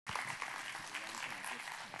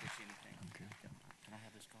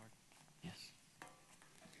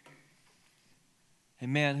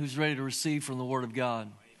Amen. Who's ready to receive from the Word of God?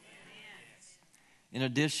 Amen. In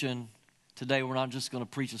addition, today we're not just going to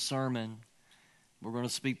preach a sermon. We're going to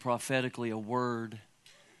speak prophetically a word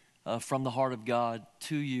from the heart of God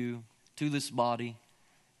to you, to this body,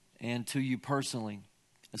 and to you personally.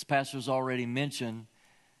 As Pastor's already mentioned,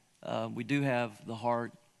 we do have the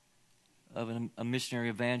heart of a missionary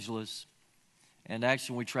evangelist. And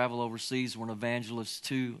actually, when we travel overseas, we're an evangelist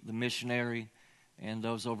to the missionary and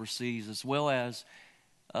those overseas, as well as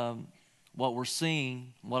what we're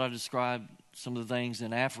seeing, what I described, some of the things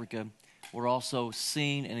in Africa, we're also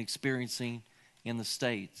seeing and experiencing in the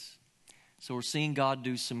States. So we're seeing God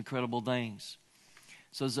do some incredible things.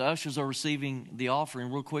 So as the ushers are receiving the offering,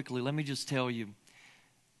 real quickly, let me just tell you,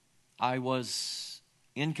 I was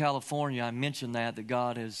in California. I mentioned that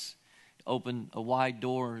God has opened a wide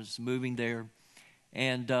door, is moving there.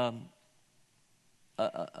 And a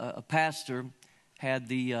pastor had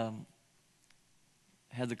the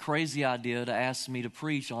crazy idea to ask me to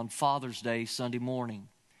preach on Father's Day, Sunday morning.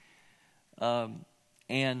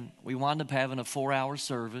 And we wound up having a 4-hour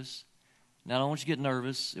service. Now, I don't want you to get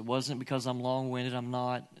nervous. It wasn't because I'm long-winded. I'm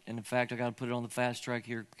not. And in fact, I got to put it on the fast track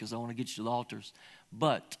here because I want to get you to the altars.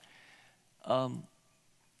 But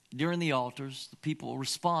during the altars, the people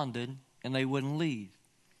responded and they wouldn't leave.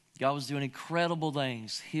 God was doing incredible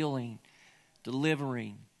things, healing,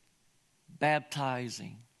 delivering,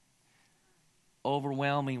 baptizing,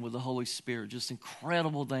 overwhelming with the Holy Spirit, just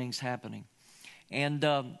incredible things happening. And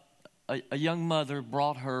a young mother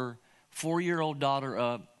brought her 4-year-old daughter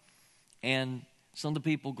up, and some of the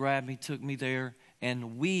people grabbed me, took me there,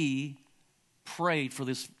 and we prayed for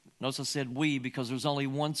this. Notice I said we because there's only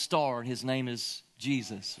one star, and his name is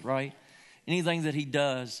Jesus, right? Anything that he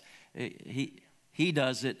does, he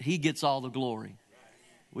does it. He gets all the glory.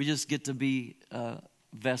 We just get to be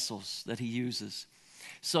vessels that he uses.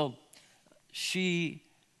 So she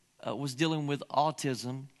was dealing with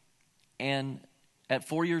autism, and at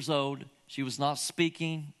 4 years old, she was not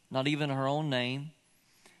speaking, not even her own name,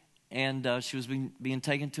 and she was being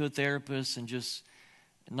taken to a therapist and just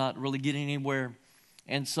not really getting anywhere.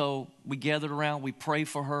 And so we gathered around, we prayed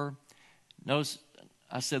for her. Notice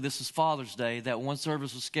I said this is Father's Day. That one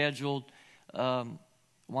service was scheduled,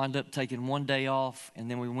 wound up taking one day off,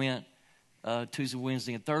 and then we went Tuesday,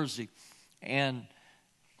 Wednesday, and Thursday. And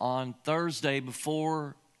on Thursday,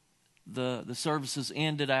 before the services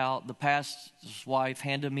ended out, the pastor's wife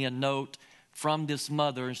handed me a note from this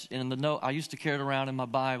mother. And the note, I used to carry it around in my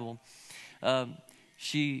Bible.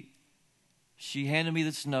 She handed me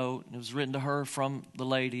this note, and it was written to her from the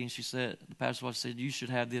lady. And she said, the pastor's wife said, you should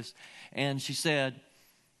have this. And she said,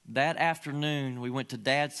 that afternoon, we went to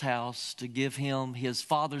Dad's house to give him his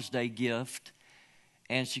Father's Day gift.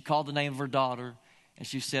 And she called the name of her daughter. And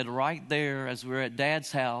she said right there, as we were at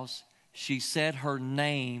Dad's house, she said her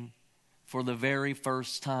name for the very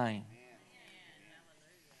first time.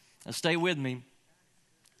 Now stay with me.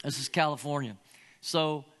 This is California.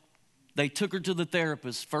 So they took her to the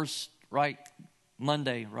therapist first, right,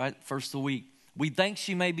 Monday, right, first of the week. We think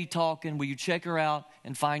she may be talking. Will you check her out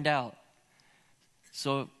and find out?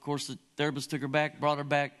 So, of course, the therapist took her back, brought her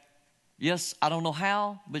back. Yes, I don't know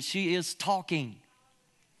how, but she is talking.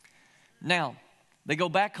 Now, they go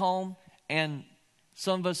back home, and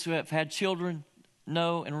some of us who have had children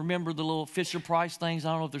know and remember the little Fisher-Price things.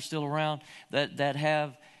 I don't know if they're still around, that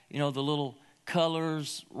have, the little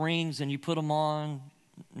colors, rings, and you put them on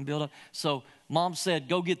and build up. So Mom said,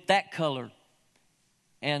 go get that color.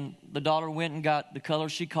 And the daughter went and got the color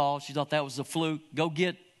she called. She thought that was a fluke. Go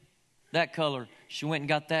get that color. She went and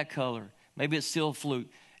got that color. Maybe it's still a fluke.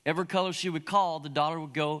 Every color she would call, the daughter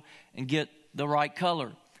would go and get the right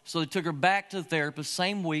color. So they took her back to the therapist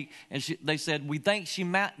same week, and they said, we think she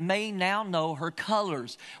may now know her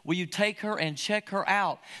colors. Will you take her and check her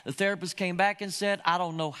out? The therapist came back and said, I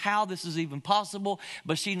don't know how this is even possible,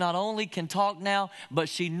 but she not only can talk now, but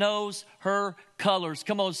she knows her colors.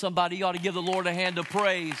 Come on, somebody, you ought to give the Lord a hand of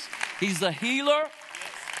praise. He's the healer.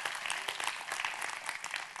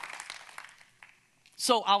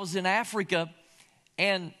 So I was in Africa,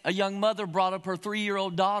 and a young mother brought up her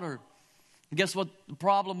 3-year-old daughter. And guess what the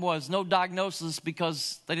problem was? No diagnosis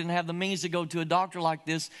because they didn't have the means to go to a doctor like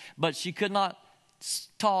this. But she could not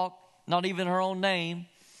talk, not even her own name.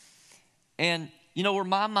 And you know where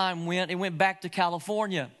my mind went? It went back to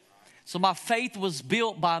California. So my faith was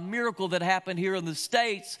built by a miracle that happened here in the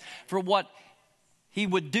States for what he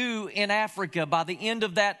would do in Africa. By the end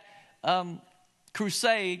of that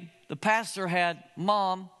crusade, the pastor had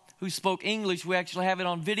Mom, who spoke English. We actually have it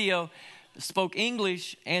on video. Spoke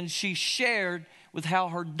English, and she shared with how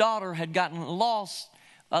her daughter had gotten lost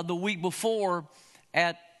the week before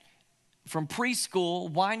at from preschool,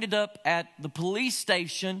 winded up at the police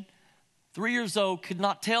station, 3 years old, could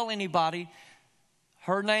not tell anybody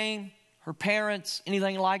her name, her parents,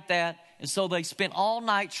 anything like that. And so they spent all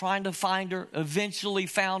night trying to find her, eventually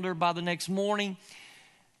found her by the next morning.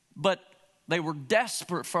 But they were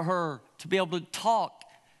desperate for her to be able to talk,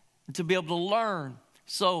 and to be able to learn.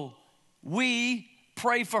 So we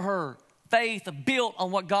pray for her. Faith built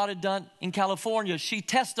on what God had done in California. She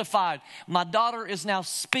testified, my daughter is now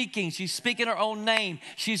speaking. She's speaking her own name.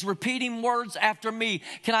 She's repeating words after me.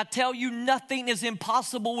 Can I tell you, nothing is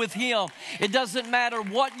impossible with Him. It doesn't matter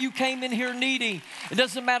what you came in here needing. It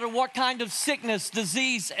doesn't matter what kind of sickness,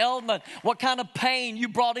 disease, ailment, what kind of pain you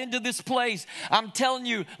brought into this place. I'm telling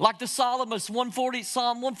you, like the psalmist,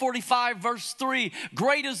 Psalm 145, verse 3,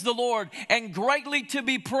 great is the Lord and greatly to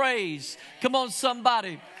be praised. Come on,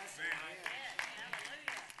 somebody.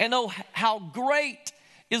 And oh, how great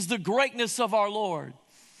is the greatness of our Lord.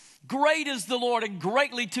 Great is the Lord and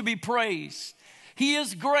greatly to be praised. He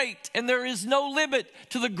is great, and there is no limit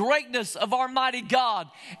to the greatness of our mighty God.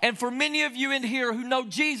 And for many of you in here who know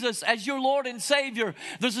Jesus as your Lord and Savior,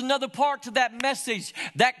 there's another part to that message.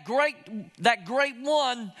 That great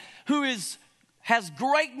one who has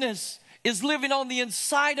greatness is living on the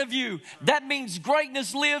inside of you. That means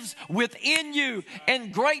greatness lives within you,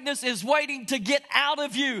 and greatness is waiting to get out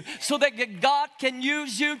of you so that God can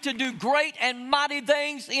use you to do great and mighty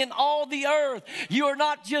things in all the earth. You are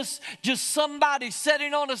not just somebody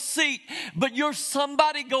sitting on a seat, but you're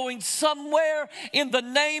somebody going somewhere in the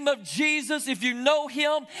name of Jesus if you know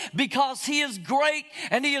Him, because He is great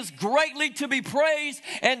and He is greatly to be praised.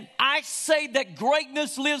 And I say that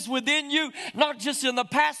greatness lives within you, not just in the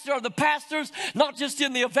pastor or the pastors, not just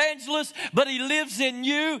in the evangelist, but He lives in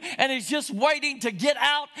you, and He's just waiting to get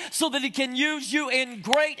out so that He can use you in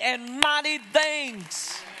great and mighty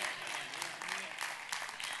things.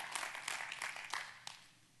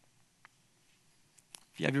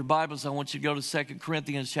 If you have your Bibles, I want you to go to 2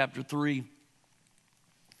 Corinthians chapter 3.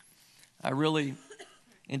 I really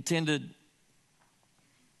intended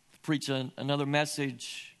to preach another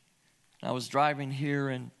message. I was driving here,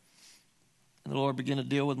 and the Lord began to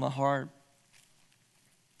deal with my heart.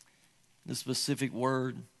 The specific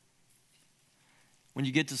word. When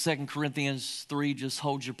you get to 2 Corinthians 3, just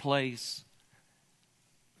hold your place.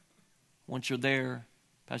 Once you're there,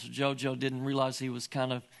 Pastor Jojo didn't realize he was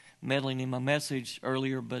kind of meddling in my message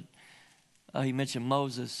earlier, but he mentioned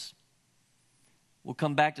Moses. We'll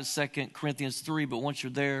come back to 2 Corinthians 3, but once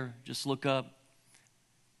you're there, just look up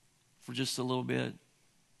for just a little bit.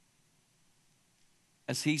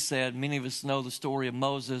 As he said, many of us know the story of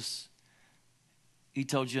Moses. He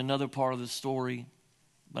told you another part of the story,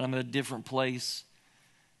 but I'm at a different place.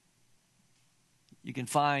 You can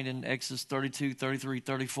find in Exodus 32, 33,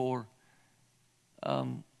 34,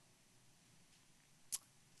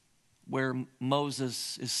 where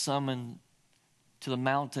Moses is summoned to the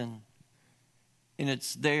mountain. And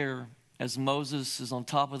it's there, as Moses is on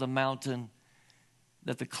top of the mountain,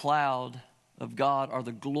 that the cloud of God, or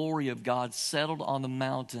the glory of God, settled on the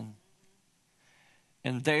mountain.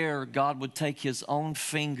 And there God would take His own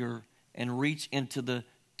finger and reach into the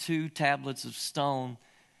 2 tablets of stone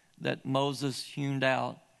that Moses hewn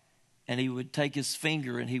out, and He would take His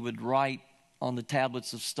finger and He would write on the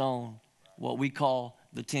tablets of stone what we call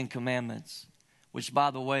the 10 Commandments, which,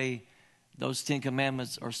 by the way, those 10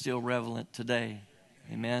 Commandments are still relevant today.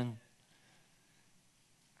 Amen.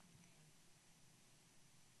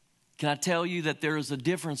 Can I tell you that there is a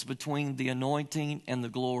difference between the anointing and the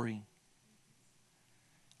glory?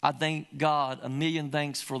 I thank God, a million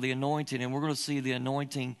thanks for the anointing, and we're going to see the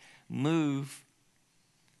anointing move.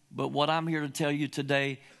 But what I'm here to tell you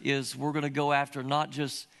today is we're going to go after not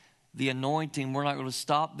just the anointing. We're not going to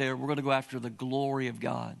stop there. We're going to go after the glory of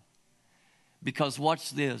God. Because watch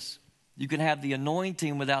this. You can have the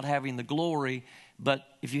anointing without having the glory, but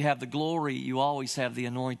if you have the glory, you always have the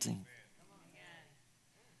anointing.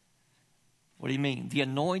 What do you mean? The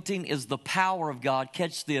anointing is the power of God,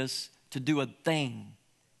 catch this, to do a thing.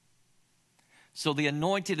 So the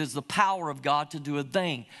anointed is the power of God to do a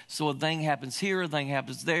thing. So a thing happens here, a thing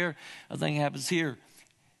happens there, a thing happens here.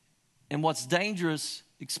 And what's dangerous,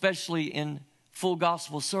 especially in full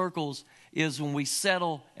gospel circles, is when we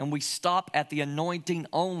settle and we stop at the anointing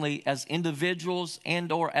only as individuals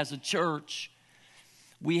and or as a church,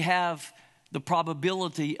 we have the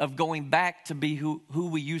probability of going back to be who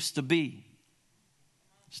we used to be.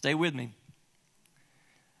 Stay with me.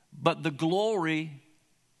 But the glory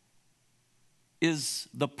is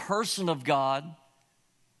the person of God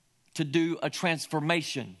to do a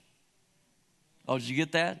transformation. Oh, did you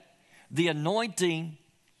get that? The anointing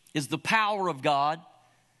is the power of God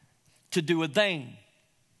to do a thing.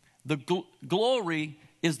 The glory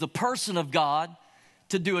is the person of God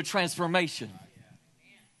to do a transformation.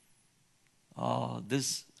 Oh,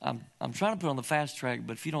 this I'm trying to put on the fast track,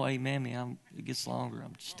 but if you don't amen me, it gets longer.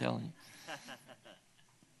 I'm just telling you.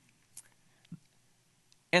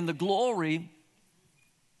 And the glory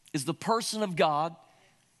is the person of God.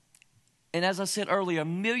 And as I said earlier, a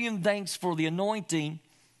million thanks for the anointing.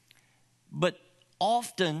 But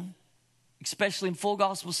often, especially in full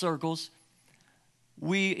gospel circles,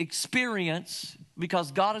 we experience,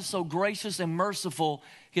 because God is so gracious and merciful,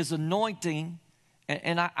 His anointing.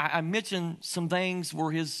 And I mentioned some things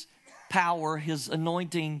where His power, His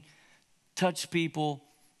anointing touched people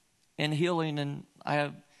and healing. And I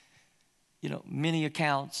have, many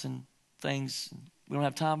accounts and things. We don't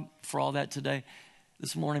have time for all that today,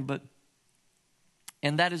 this morning,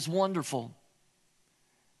 and that is wonderful.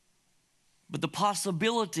 But the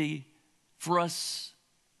possibility for us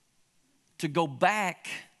to go back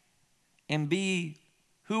and be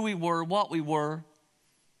who we were, what we were,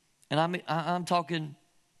 and I'm talking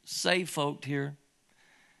saved folk here,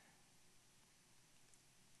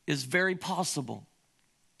 is very possible.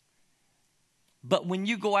 But when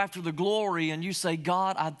you go after the glory and you say,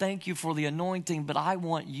 God, I thank you for the anointing, but I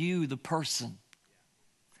want you, the person.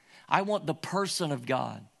 I want the person of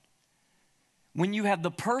God. When you have the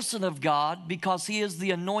person of God, because He is the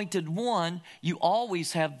anointed one, you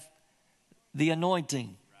always have the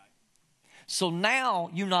anointing. So now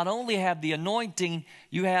you not only have the anointing,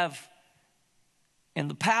 you have, and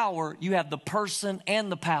the power, you have the person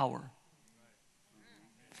and the power.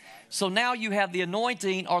 So now you have the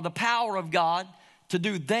anointing or the power of God to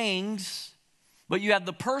do things, but you have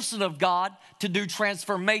the person of God to do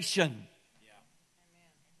transformation.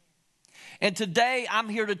 And today I'm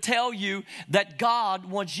here to tell you that God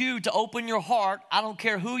wants you to open your heart. I don't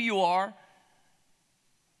care who you are,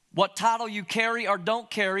 what title you carry or don't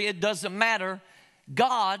carry, it doesn't matter.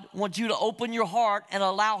 God wants you to open your heart and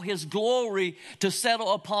allow His glory to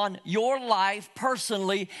settle upon your life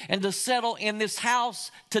personally and to settle in this house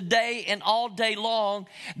today and all day long,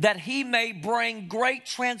 that He may bring great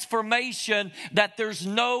transformation that there's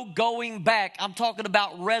no going back. I'm talking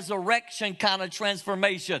about resurrection kind of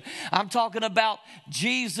transformation. I'm talking about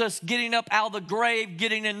Jesus getting up out of the grave,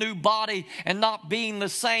 getting a new body and not being the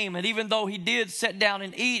same. And even though He did sit down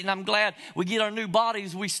and eat, and I'm glad we get our new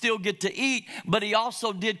bodies, we still get to eat, but He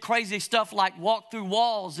also did crazy stuff like walk through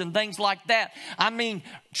walls and things like that. I mean,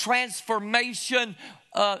 transformation,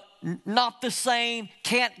 not the same,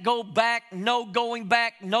 can't go back, no going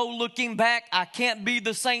back, no looking back. I can't be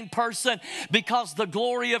the same person because the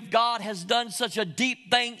glory of God has done such a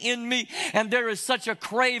deep thing in me, and there is such a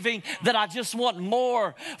craving that I just want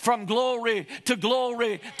more, from glory to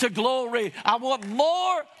glory to glory. I want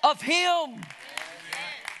more of Him.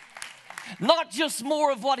 Not just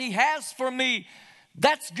more of what He has for me.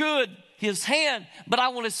 That's good, His hand, but I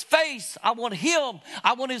want His face. I want Him.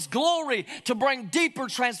 I want His glory to bring deeper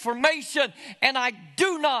transformation, and I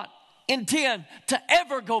do not intend to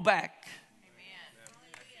ever go back.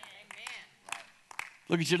 Amen.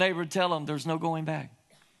 Look at your neighbor and tell them there's no going back.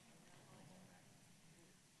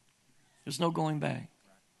 There's no going back.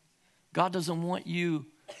 God doesn't want you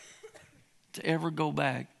to ever go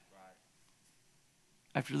back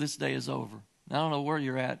after this day is over. I don't know where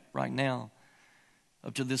you're at right now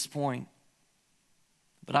up to this point,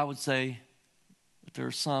 but I would say that there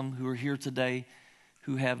are some who are here today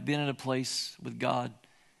who have been in a place with God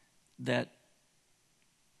that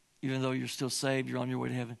even though you're still saved, you're on your way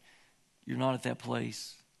to heaven, you're not at that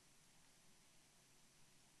place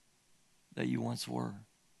that you once were.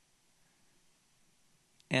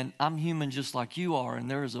 And I'm human just like you are, and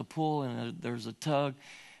there is a pull and there's a tug,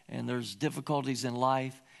 and there's difficulties in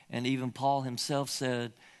life. And even Paul himself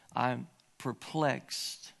said, I'm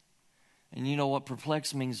perplexed. And you know what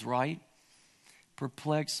perplexed means, right?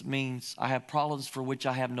 Perplexed means I have problems for which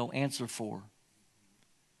I have no answer for.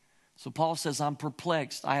 So Paul says, I'm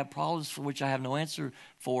perplexed. I have problems for which I have no answer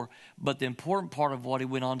for. But the important part of what he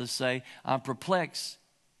went on to say, I'm perplexed,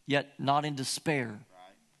 yet not in despair.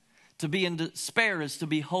 Right. To be in despair is to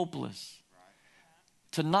be hopeless.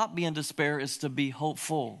 Right. To not be in despair is to be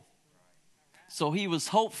hopeful. So he was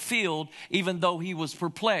hope-filled even though he was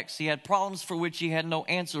perplexed. He had problems for which he had no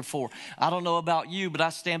answer for. I don't know about you, but I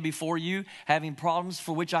stand before you having problems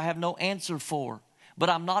for which I have no answer for. But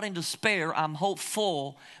I'm not in despair. I'm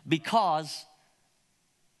hopeful because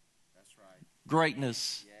that's right.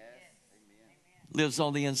 Greatness lives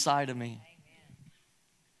on the inside of me.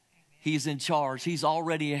 He's in charge. He's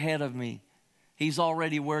already ahead of me. He's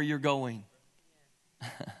already where you're going.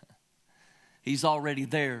 He's already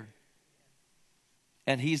there.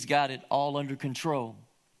 and he's got it all under control.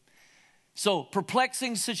 So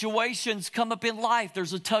perplexing situations come up in life.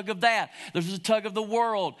 There's a tug of that. There's a tug of the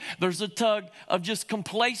world. There's a tug of just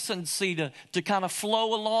complacency to kind of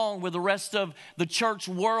flow along with the rest of the church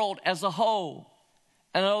world as a whole.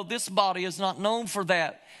 And I know this body is not known for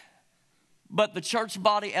that, but the church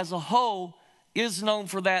body as a whole is known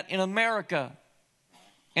for that in America,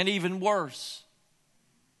 and even worse.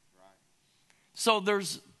 So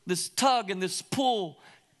there's this tug and this pull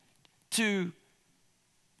to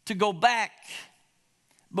go back.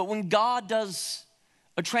 But when God does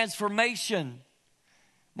a transformation,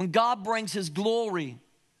 when God brings his glory,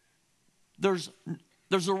 there's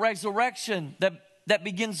a resurrection that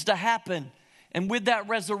begins to happen. And with that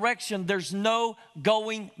resurrection, there's no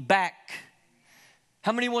going back.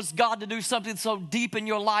 How many wants God to do something so deep in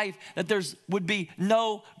your life that would be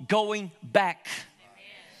no going back?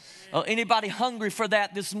 Anybody hungry for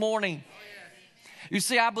that this morning? You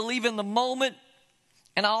see, I believe in the moment,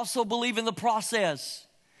 and I also believe in the process.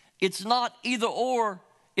 It's not either or,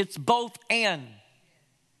 it's both and.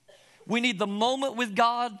 We need the moment with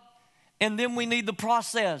God, and then we need the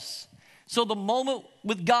process. So the moment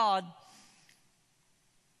with God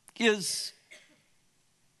is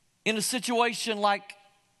in a situation like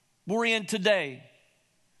we're in today.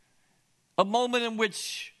 A moment in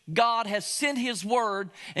which God has sent his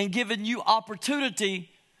word and given you opportunity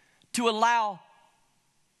to allow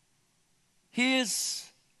his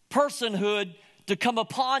personhood to come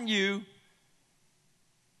upon you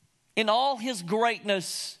in all his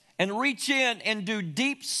greatness and reach in and do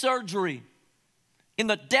deep surgery in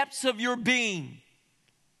the depths of your being.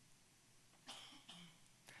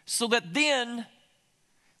 So that then,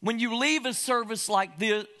 when you leave a service like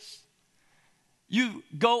this, you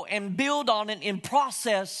go and build on it in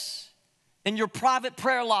process in your private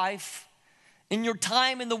prayer life, in your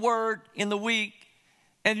time in the Word, in the week,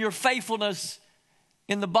 and your faithfulness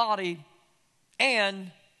in the body,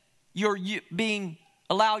 and you're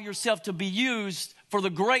allow yourself to be used for the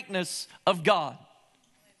greatness of God.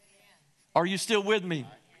 Are you still with me?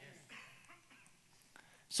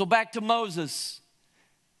 So back to Moses.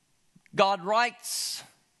 God writes,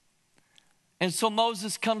 and so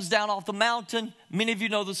Moses comes down off the mountain. Many of you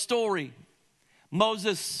know the story.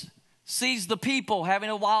 Moses sees the people having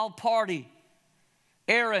a wild party.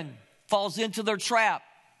 Aaron falls into their trap.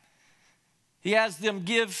 He has them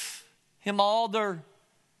give him all their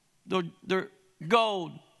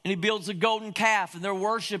gold, and he builds a golden calf, and they're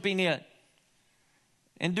worshiping it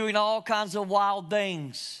and doing all kinds of wild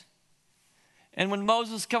things. And when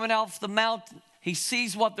Moses coming off the mountain, he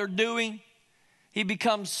sees what they're doing. He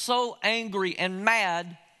becomes so angry and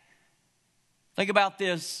mad. Think about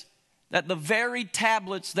this, that the very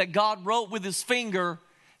tablets that God wrote with his finger,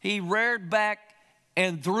 he reared back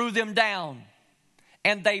and threw them down.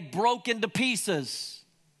 And they broke into pieces.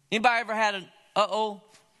 Anybody ever had an uh-oh?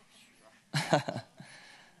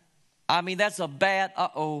 I mean, that's a bad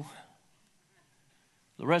uh-oh.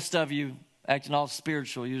 The rest of you acting all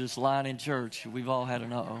spiritual, you're just lying in church. We've all had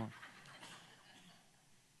an uh-oh.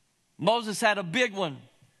 Moses had a big one.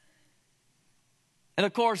 And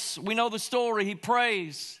of course, we know the story. He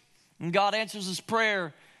prays, and God answers his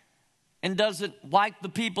prayer and doesn't wipe the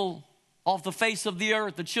people off the face of the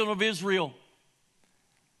earth, the children of Israel.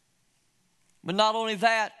 But not only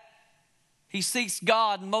that, he seeks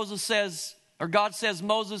God, and God says,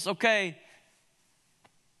 Moses, okay,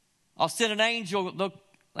 I'll send an angel. The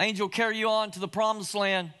angel will carry you on to the promised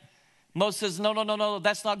land. Moses says, no,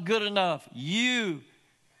 that's not good enough. You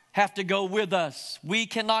have to go with us. We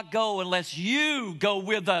cannot go unless you go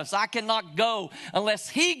with us. I cannot go unless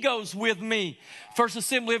he goes with me. First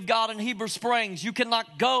Assembly of God in Heber Springs, you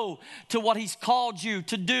cannot go to what he's called you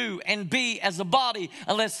to do and be as a body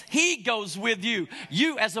unless he goes with you.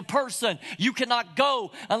 You as a person, you cannot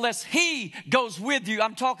go unless he goes with you.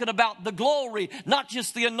 I'm talking about the glory, not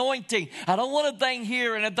just the anointing. I don't want a thing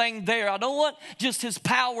here and a thing there. I don't want just his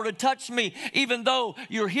power to touch me, even though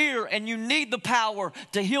you're here and you need the power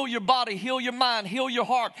to heal your body, heal your mind, heal your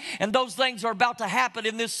heart. And those things are about to happen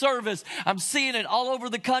in this service. I'm seeing it all over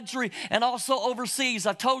the country and also overseas.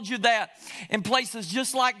 I told you that in places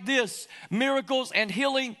just like this, miracles and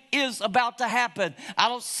healing is about to happen. I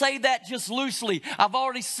don't say that just loosely. I've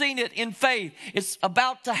already seen it in faith. It's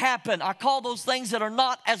about to happen. I call those things that are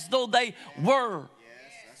not as though they were. Yes,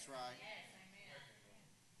 that's right.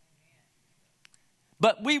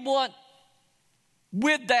 But we want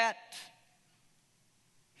with that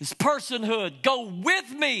his personhood. Go with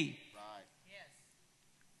me. Right. Yes.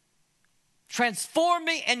 Transform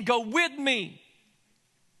me and go with me.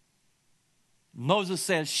 Moses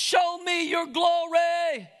says, show me your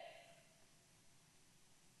glory.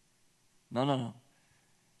 No.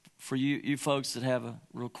 For you folks that have a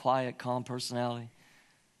real quiet, calm personality,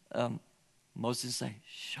 Moses say,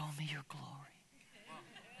 show me your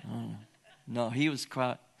glory. No, he was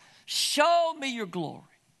crying, show me your glory.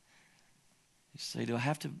 You say,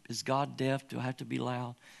 is God deaf? Do I have to be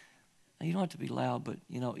loud? No, you don't have to be loud, but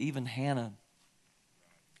even Hannah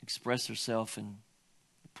expressed herself, and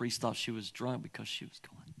the priest thought she was drunk because she was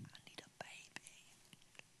going, I need a baby.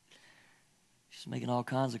 She's making all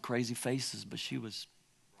kinds of crazy faces, but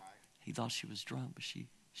he thought she was drunk, but she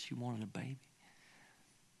wanted a baby.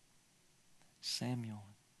 Samuel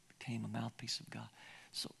became a mouthpiece of God.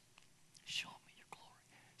 So, show me your glory.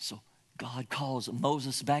 So, God calls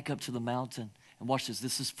Moses back up to the mountain. And watch this.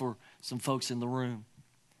 This is for some folks in the room.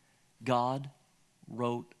 God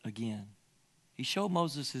wrote again. He showed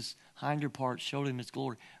Moses his hinder part, showed him his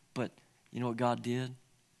glory. But you know what God did?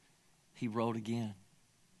 He wrote again.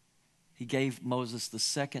 He gave Moses the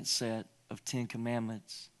second set of 10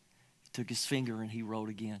 commandments. Took his finger and he wrote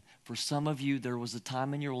again. For some of you, there was a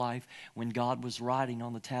time in your life when God was writing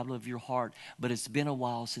on the tablet of your heart, but it's been a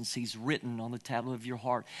while since he's written on the tablet of your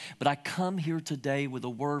heart. But I come here today with a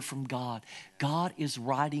word from God. God is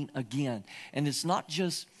writing again. And it's not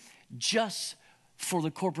just for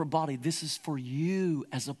the corporate body. This is for you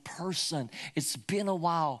as a person. It's been a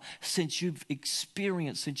while since you've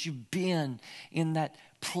experienced, since you've been in that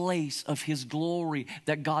place of his glory,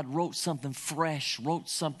 that God wrote something fresh, wrote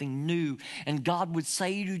something new. And God would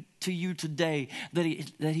say to you today that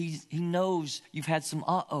he knows you've had some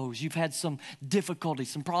uh-ohs, you've had some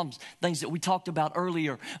difficulties, some problems, things that we talked about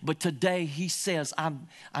earlier. But today he says, I'm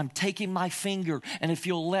taking my finger, and if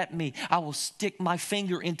you'll let me, I will stick my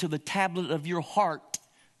finger into the tablet of your heart.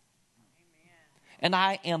 And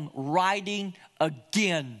I am writing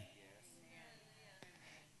again.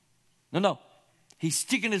 No. He's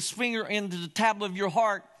sticking his finger into the tablet of your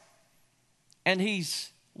heart, and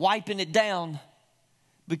he's wiping it down,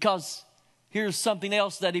 because here's something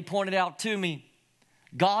else that he pointed out to me.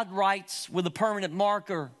 God writes with a permanent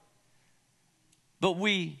marker, but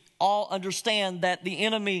we all understand that the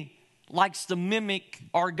enemy likes to mimic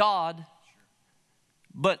our God,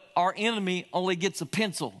 but our enemy only gets a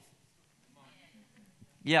pencil.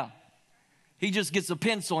 Yeah, he just gets a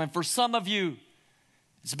pencil. And for some of you,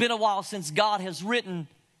 it's been a while since God has written,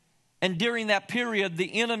 and during that period,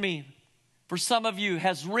 the enemy, for some of you,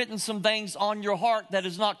 has written some things on your heart that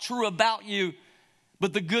is not true about you.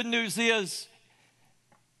 But the good news is,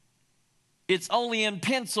 it's only in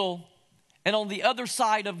pencil, and on the other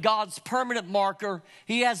side of God's permanent marker,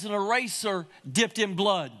 he has an eraser dipped in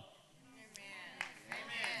blood.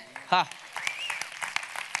 Amen.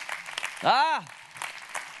 Ha.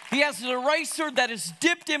 He has an eraser that is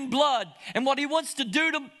dipped in blood. And what he wants to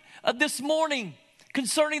do this morning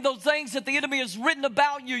concerning those things that the enemy has written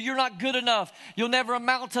about you, you're not good enough. You'll never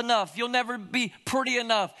amount enough. You'll never be pretty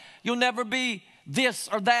enough. You'll never be this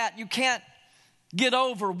or that. You can't get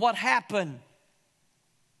over what happened.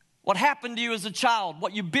 What happened to you as a child,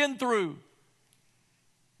 what you've been through,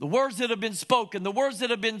 the words that have been spoken, the words that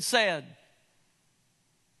have been said.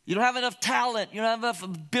 You don't have enough talent. You don't have enough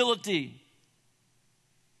ability.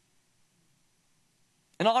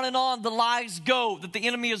 And on the lies go that the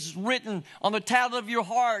enemy has written on the tablet of your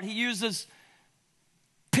heart. He uses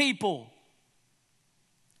people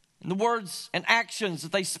and the words and actions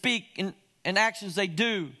that they speak and actions they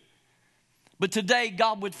do. But today,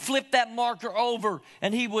 God would flip that marker over,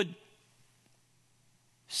 and he would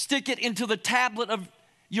stick it into the tablet of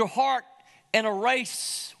your heart and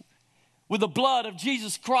erase with the blood of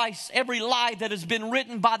Jesus Christ every lie that has been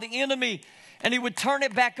written by the enemy. And he would turn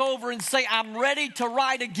it back over and say, I'm ready to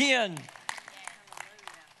write again.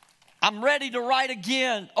 I'm ready to write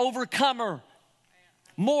again. Overcomer.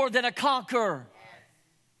 More than a conqueror.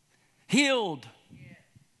 Healed.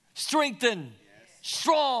 Strengthened.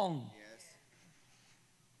 Strong.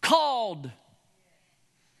 Called.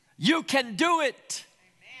 You can do it.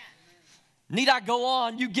 Need I go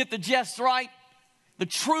on? You get the gist, right? The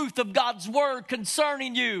truth of God's word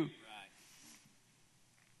concerning you.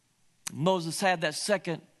 Moses had that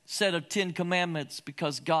second set of 10 commandments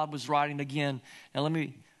because God was writing again. Now let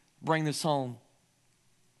me bring this home.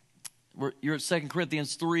 You're at 2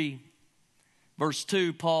 Corinthians 3, verse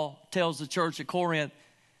 2. Paul tells the church at Corinth,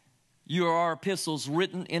 you are our epistles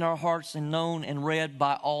written in our hearts and known and read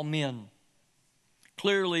by all men.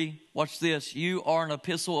 Clearly, watch this, you are an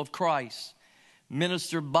epistle of Christ,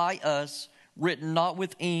 ministered by us, written not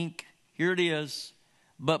with ink, here it is,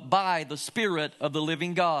 but by the Spirit of the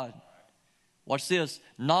living God. Watch this.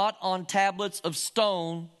 Not on tablets of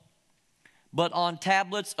stone, but on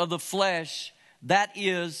tablets of the flesh, that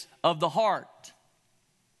is, of the heart.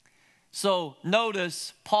 So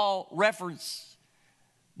notice Paul referenced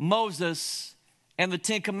Moses and the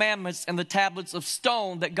 10 Commandments and the tablets of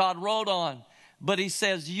stone that God wrote on. But he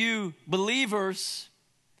says, you believers,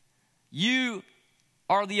 you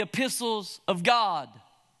are the epistles of God.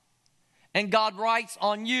 And God writes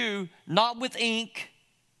on you, not with ink,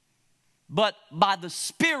 but by the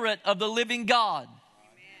Spirit of the living God. Amen.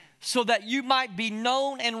 So that you might be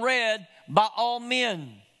known and read by all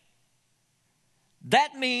men.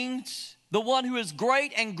 That means the one who is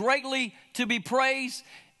great and greatly to be praised.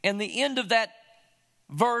 And the end of that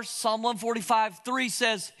verse, Psalm 145:3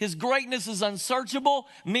 says, his greatness is unsearchable,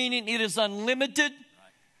 meaning it is unlimited.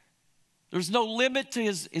 There's no limit to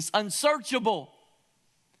it's unsearchable.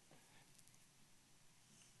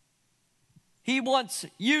 He wants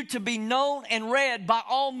you to be known and read by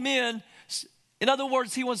all men. In other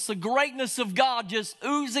words, he wants the greatness of God just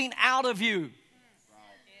oozing out of you.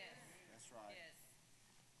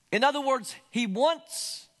 In other words, he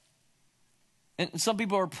wants, and some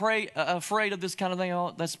people are afraid of this kind of thing.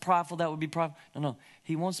 Oh, that's prideful, that would be prideful. No.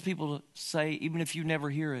 He wants people to say, even if you never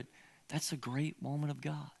hear it, that's a great woman of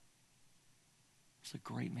God. It's a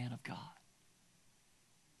great man of God.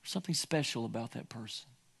 There's something special about that person.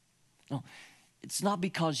 No, it's not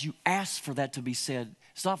because you ask for that to be said.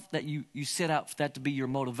 It's not that you set out for that to be your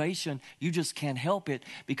motivation. You just can't help it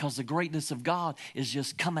because the greatness of God is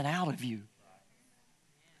just coming out of you.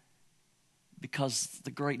 Because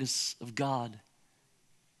the greatness of God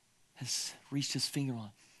has reached his finger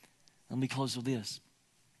on. Let me close with this.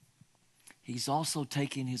 He's also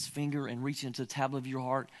taking his finger and reaching into the tablet of your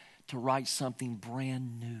heart to write something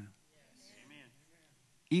brand new. Yes.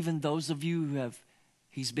 Even those of you who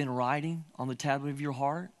he's been writing on the tablet of your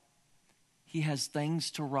heart, he has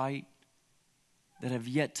things to write that have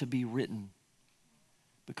yet to be written.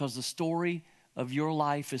 Because the story of your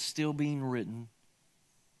life is still being written.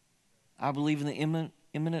 I believe in the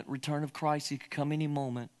imminent return of Christ. He could come any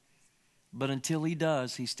moment. But until he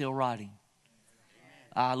does, he's still writing.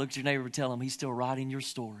 Look at your neighbor and tell him he's still writing your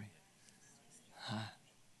story.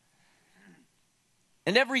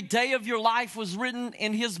 And every day of your life was written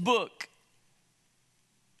in his book.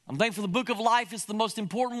 I'm thankful the book of life is the most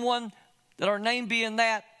important one, that our name be in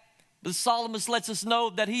that. But Solomon lets us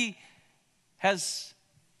know that he has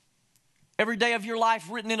every day of your life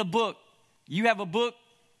written in a book. You have a book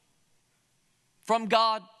from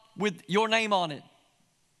God with your name on it.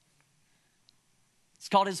 It's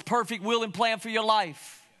called his perfect will and plan for your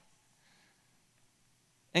life.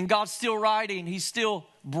 And God's still writing. He's still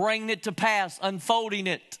bringing it to pass, unfolding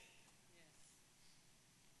it.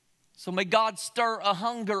 So may God stir a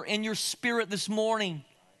hunger in your spirit this morning.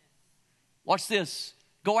 Watch this.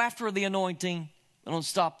 Go after the anointing, but don't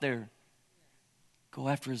stop there. Go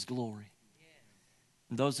after his glory.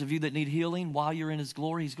 And those of you that need healing, while you're in his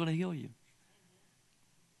glory, he's going to heal you.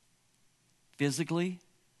 Physically,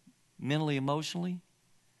 mentally, emotionally,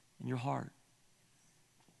 in your heart.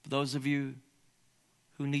 For those of you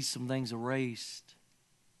who need some things erased,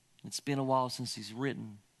 it's been a while since he's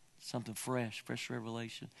written something fresh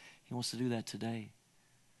revelation. He wants to do that today.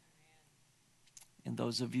 And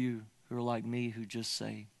those of you who are like me who just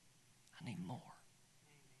say, I need more.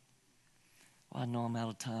 Well, I know I'm out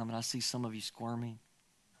of time, and I see some of you squirming.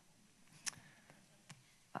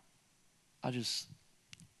 I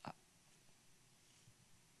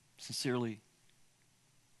sincerely,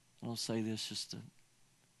 I don't say this just to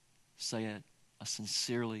say it. I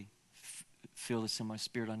sincerely feel this in my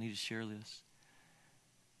spirit. I need to share this.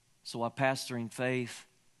 So while pastoring Faith,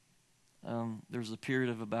 there's a period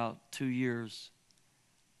of about 2 years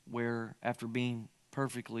where after being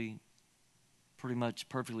pretty much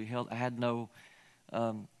perfectly healthy, I had no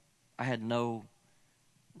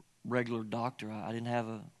regular doctor. I didn't have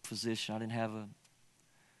a physician. I didn't have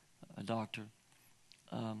a doctor.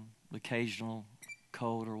 Occasional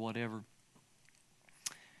cold or whatever.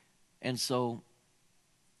 And so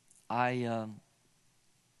I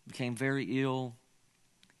became very ill.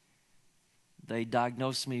 They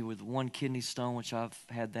diagnosed me with 1 kidney stone, which I've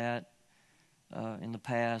had that in the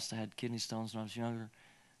past. I had kidney stones when I was younger.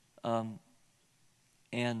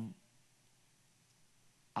 And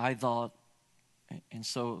I thought, and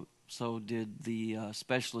so did the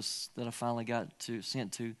specialists that I finally got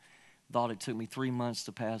sent to, thought it took me 3 months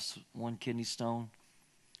to pass 1 kidney stone.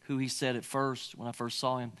 Who he said at first, when I first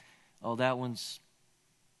saw him, oh,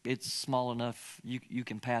 it's small enough, you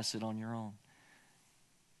can pass it on your own.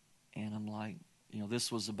 And I'm like,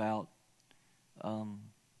 this was about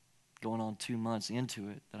going on 2 months into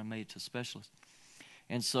it that I made it to a specialist.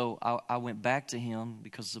 And so I went back to him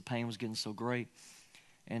because the pain was getting so great.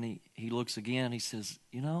 And he looks again, he says,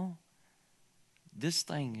 this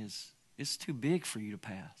thing it's too big for you to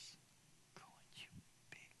pass. Going, you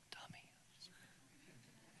big dummy.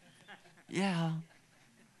 Yeah.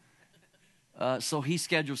 So he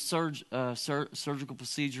scheduled surgical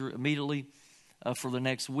procedure immediately for the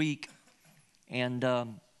next week. And I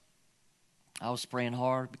was praying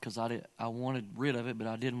hard because I wanted rid of it, but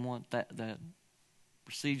I didn't want that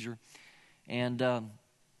procedure. And the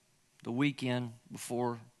weekend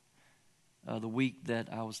before the week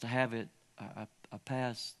that I was to have it, I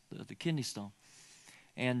passed the kidney stone.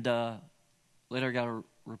 And later I got a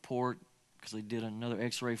report because they did another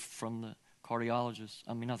X-ray from the cardiologist.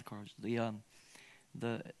 I mean, not the cardiologist,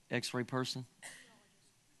 the X-ray person.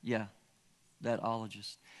 Yeah, that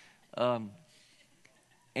ologist.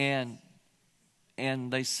 And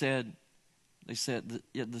they said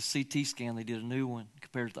the CT scan, they did a new one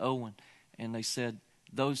compared to the old one, and they said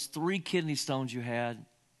those 3 kidney stones you had,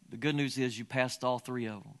 the good news is you passed all 3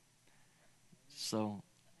 of them. So,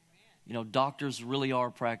 doctors really are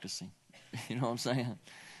practicing. You know what I'm saying?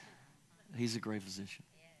 He's a great physician.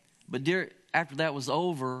 But after that was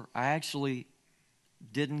over, I actually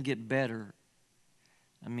didn't get better.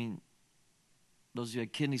 I mean, those of you who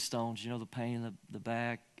had kidney stones, the pain in the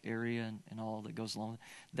back area and all that goes along.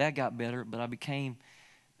 That got better, but I became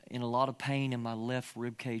in a lot of pain in my left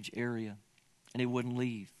rib cage area, and it wouldn't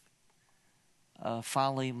leave.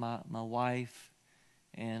 Finally, my wife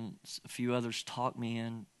and a few others talked me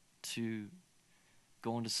into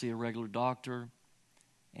going to see a regular doctor.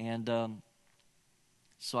 And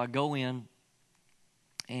so I go in,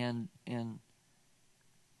 and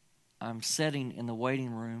I'm sitting in the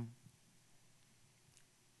waiting room,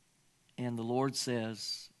 and the Lord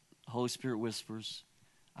says, Holy Spirit whispers,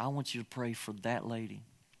 I want you to pray for that lady.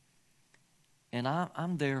 And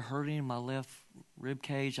I'm there hurting in my left rib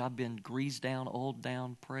cage. I've been greased down, oiled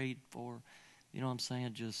down, prayed for,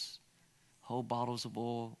 just whole bottles of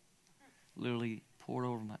oil literally poured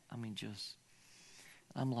over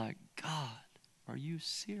I'm like, God, are you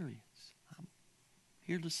serious? I'm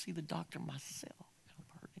here to see the doctor myself. I'm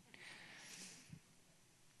hurting.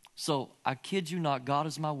 So I kid you not, God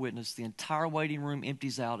is my witness. The entire waiting room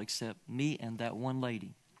empties out except me and that one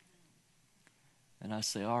lady. And I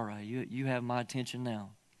say, all right, you have my attention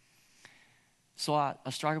now. So I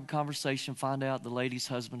strike up a conversation, find out the lady's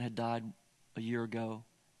husband had died a year ago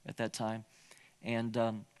at that time.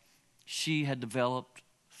 And she had developed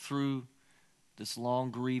through this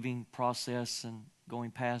long grieving process and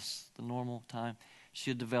going past the normal time, she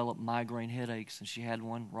had developed migraine headaches, and she had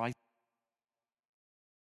one right.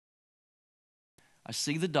 I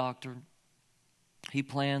see the doctor. He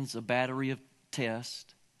plans a battery of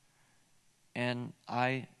tests, and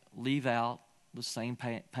I leave out the same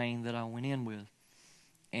pain that I went in with.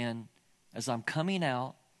 And as I'm coming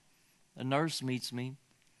out, a nurse meets me,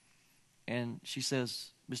 and she says,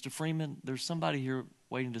 Mr. Freeman, there's somebody here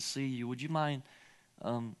waiting to see you. Would you mind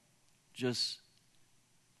just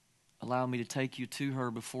allow me to take you to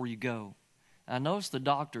her before you go? And I noticed the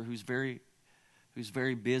doctor, who's very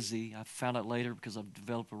busy. I found out later because I've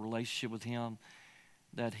developed a relationship with him,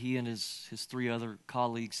 that he and his 3 other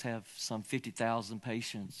colleagues have some 50,000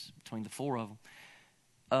 patients between the 4 of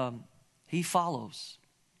them. He follows.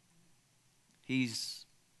 He's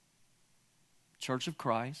Church of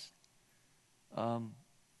Christ,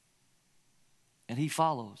 and he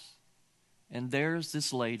follows. And there's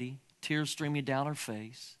this lady, tears streaming down her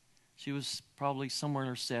face. She was probably somewhere in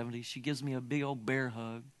her 70s. She gives me a big old bear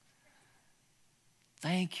hug.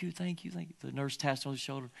 Thank you, thank you, thank you. The nurse taps her on the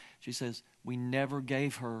shoulder. She says, we never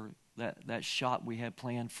gave her that shot we had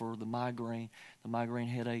planned for the migraine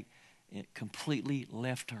headache. It completely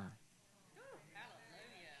left her.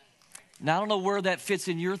 Now, I don't know where that fits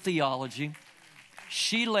in your theology.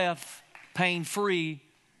 She left pain-free.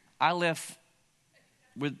 I left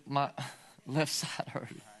with my left side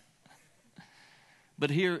hurting. But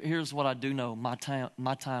here's what I do know. My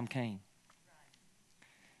time came.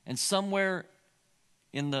 And somewhere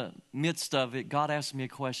in the midst of it, God asked me a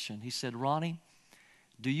question. He said, Ronnie,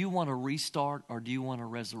 do you want a restart or do you want a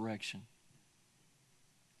resurrection?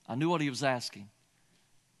 I knew what he was asking.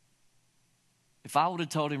 If I would have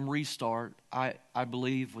told him restart, I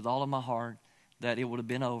believe with all of my heart that it would have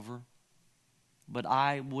been over. But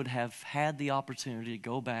I would have had the opportunity to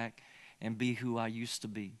go back and be who I used to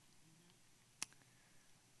be.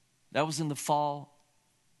 That was in the fall.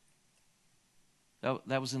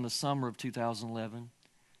 That was in the summer of 2011.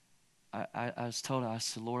 I was told, I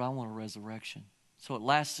said, Lord, I want a resurrection. So it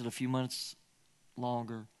lasted a few months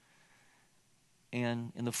longer.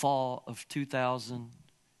 And in the fall of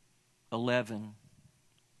 2011,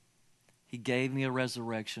 he gave me a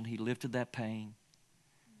resurrection. He lifted that pain.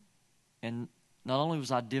 And not only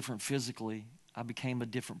was I different physically, I became a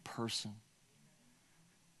different person.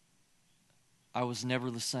 I was never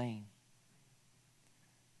the same.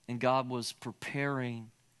 And God was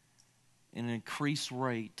preparing in an increased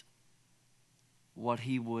rate what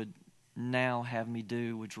He would now have me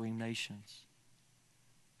do with Dream Nations.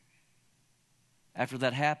 After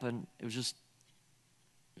that happened, it was just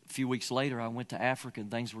a few weeks later, I went to Africa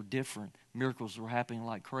and things were different. Miracles were happening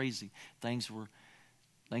like crazy. Things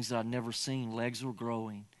that I'd never seen. Legs were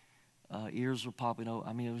growing. Ears were popping out.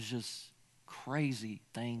 I mean, it was just crazy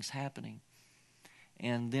things happening.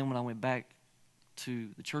 And then when I went back to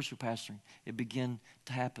the church we're pastoring, it began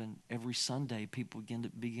to happen every Sunday. People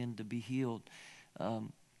begin to be healed.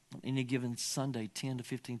 Any given Sunday, 10 to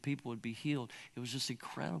 15 people would be healed. It was just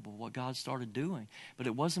incredible what God started doing. But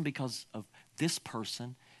it wasn't because of this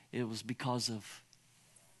person. It was because of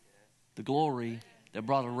the glory that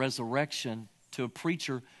brought a resurrection to a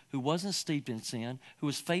preacher who wasn't steeped in sin, who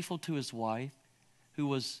was faithful to his wife, who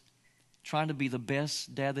was trying to be the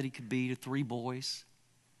best dad that he could be to 3 boys.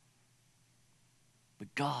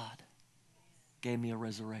 But God gave me a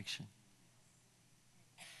resurrection.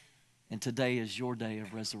 And today is your day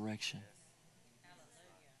of resurrection.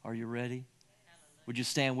 Are you ready? Would you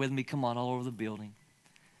stand with me? Come on, all over the building.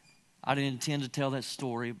 I didn't intend to tell that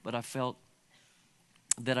story, but I felt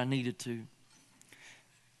that I needed to.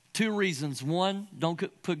 2 reasons. One, don't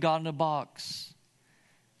put God in a box.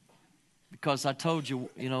 Because I told you,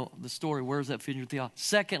 the story, where does that fit in your theology?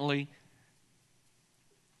 Secondly,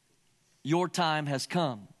 your time has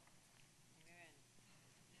come.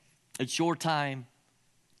 It's your time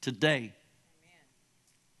today.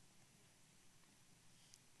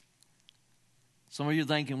 Some of you are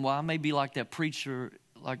thinking, well, I may be like that preacher,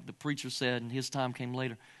 like the preacher said, and his time came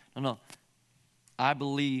later. No. I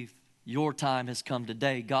believe your time has come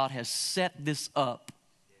today. God has set this up.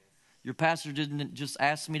 Your pastor didn't just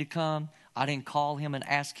ask me to come. I didn't call him and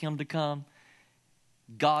ask him to come.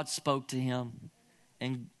 God spoke to him,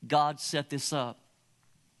 and God set this up.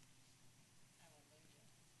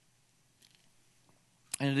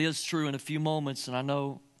 And it is true in a few moments, and I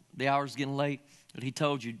know the hour's getting late, but he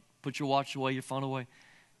told you, put your watch away, your phone away.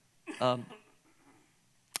 A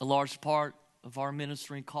large part of our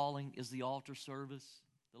ministry and calling is the altar service,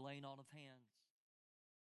 the laying on of hands.